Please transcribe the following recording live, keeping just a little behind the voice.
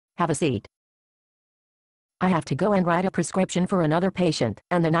have a seat. I have to go and write a prescription for another patient,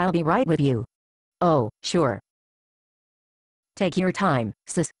 and then I'll be right with you. Oh, sure. Take your time,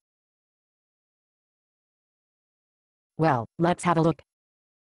 sis. Well, let's have a look.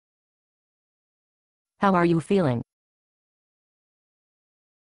 How are you feeling?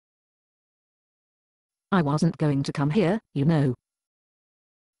 I wasn't going to come here, you know.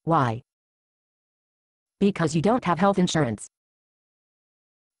 Why? Because you don't have health insurance.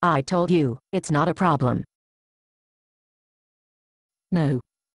 I told you, it's not a problem. No.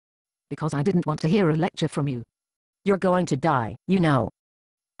 Because I didn't want to hear a lecture from you. You're going to die, you know.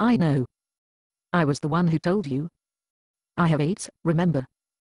 I know. I was the one who told you. I have AIDS, remember?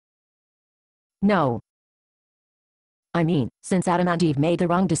 No. I mean, since Adam and Eve made the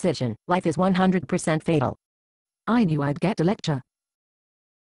wrong decision, life is 100% fatal. I knew I'd get a lecture.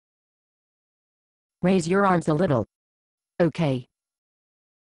 Raise your arms a little. Okay.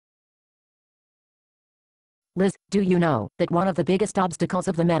 Liz, do you know that one of the biggest obstacles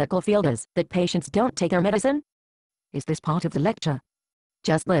of the medical field is that patients don't take their medicine? Is this part of the lecture?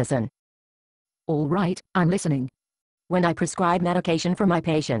 Just listen. All right, I'm listening. When I prescribe medication for my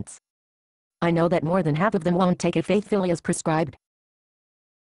patients, I know that more than half of them won't take it faithfully as prescribed.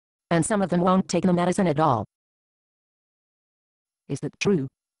 And some of them won't take the medicine at all. Is that true?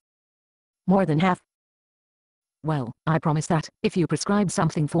 More than half. Well, I promise that, if you prescribe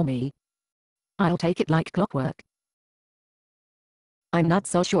something for me, I'll take it like clockwork. I'm not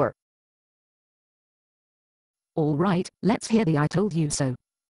so sure. All right, let's hear the I told you so.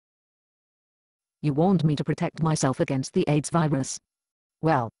 You warned me to protect myself against the AIDS virus.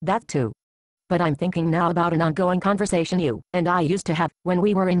 Well, that too. But I'm thinking now about an ongoing conversation you and I used to have when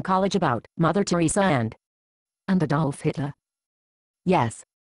we were in college about Mother Teresa and Adolf Hitler. Yes.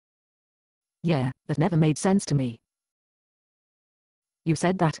 Yeah, that never made sense to me. You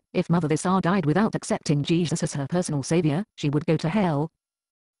said that, if Mother Teresa died without accepting Jesus as her personal savior, she would go to hell.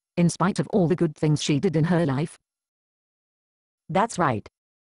 In spite of all the good things she did in her life. That's right.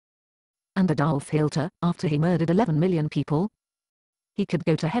 And Adolf Hitler, after he murdered 11 million people, he could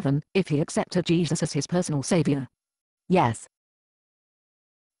go to heaven if he accepted Jesus as his personal savior. Yes.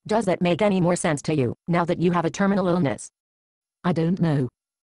 Does that make any more sense to you, now that you have a terminal illness? I don't know.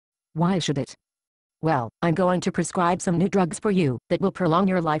 Why should it? Well, I'm going to prescribe some new drugs for you that will prolong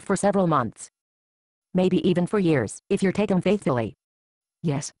your life for several months. Maybe even for years, if you're taken faithfully.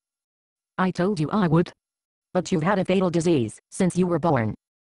 Yes. I told you I would. But you've had a fatal disease since you were born.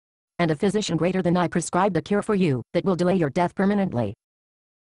 And a physician greater than I prescribed a cure for you that will delay your death permanently.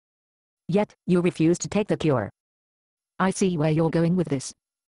 Yet, you refuse to take the cure. I see where you're going with this.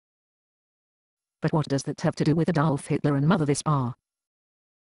 But what does that have to do with Adolf Hitler and Mother Teresa?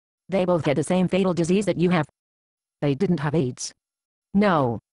 They both had the same fatal disease that you have. They didn't have AIDS.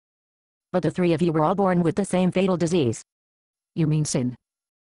 No. But the three of you were all born with the same fatal disease. You mean sin?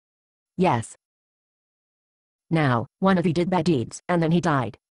 Yes. Now, one of you did bad deeds, and then he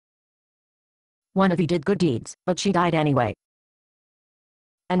died. One of you did good deeds, but she died anyway.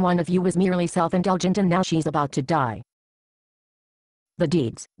 And one of you was merely self-indulgent and now she's about to die. The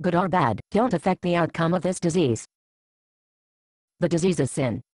deeds, good or bad, don't affect the outcome of this disease. The disease is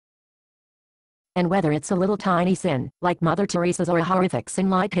sin. And whether it's a little tiny sin, like Mother Teresa's, or a horrific sin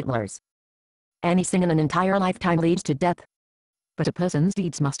like Hitler's, any sin in an entire lifetime leads to death. But a person's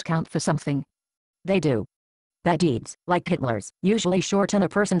deeds must count for something. They do. Bad deeds, like Hitler's, usually shorten a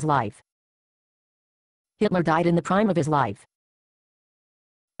person's life. Hitler died in the prime of his life.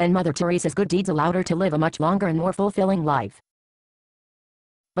 And Mother Teresa's good deeds allowed her to live a much longer and more fulfilling life.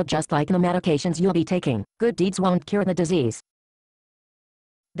 But just like the medications you'll be taking, good deeds won't cure the disease.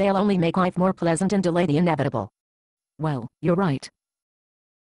 They'll only make life more pleasant and delay the inevitable. Well, you're right.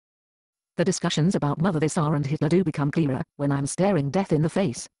 The discussions about Mother Teresa and Hitler do become clearer when I'm staring death in the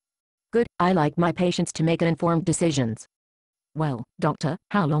face. Good, I like my patients to make informed decisions. Well, doctor,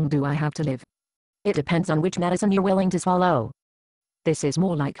 how long do I have to live? It depends on which medicine you're willing to swallow. This is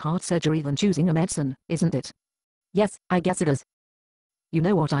more like heart surgery than choosing a medicine, isn't it? Yes, I guess it is. You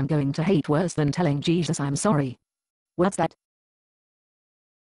know what I'm going to hate worse than telling Jesus I'm sorry? What's that?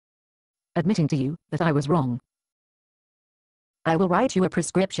 Admitting to you that I was wrong. I will write you a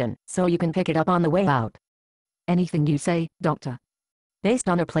prescription, so you can pick it up on the way out. Anything you say, doctor. Based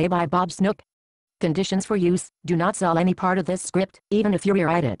on a play by Bob Snook. Conditions for use: do not sell any part of this script, even if you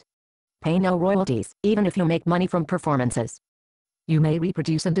rewrite it. Pay no royalties, even if you make money from performances. You may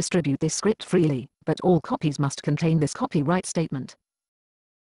reproduce and distribute this script freely, but all copies must contain this copyright statement.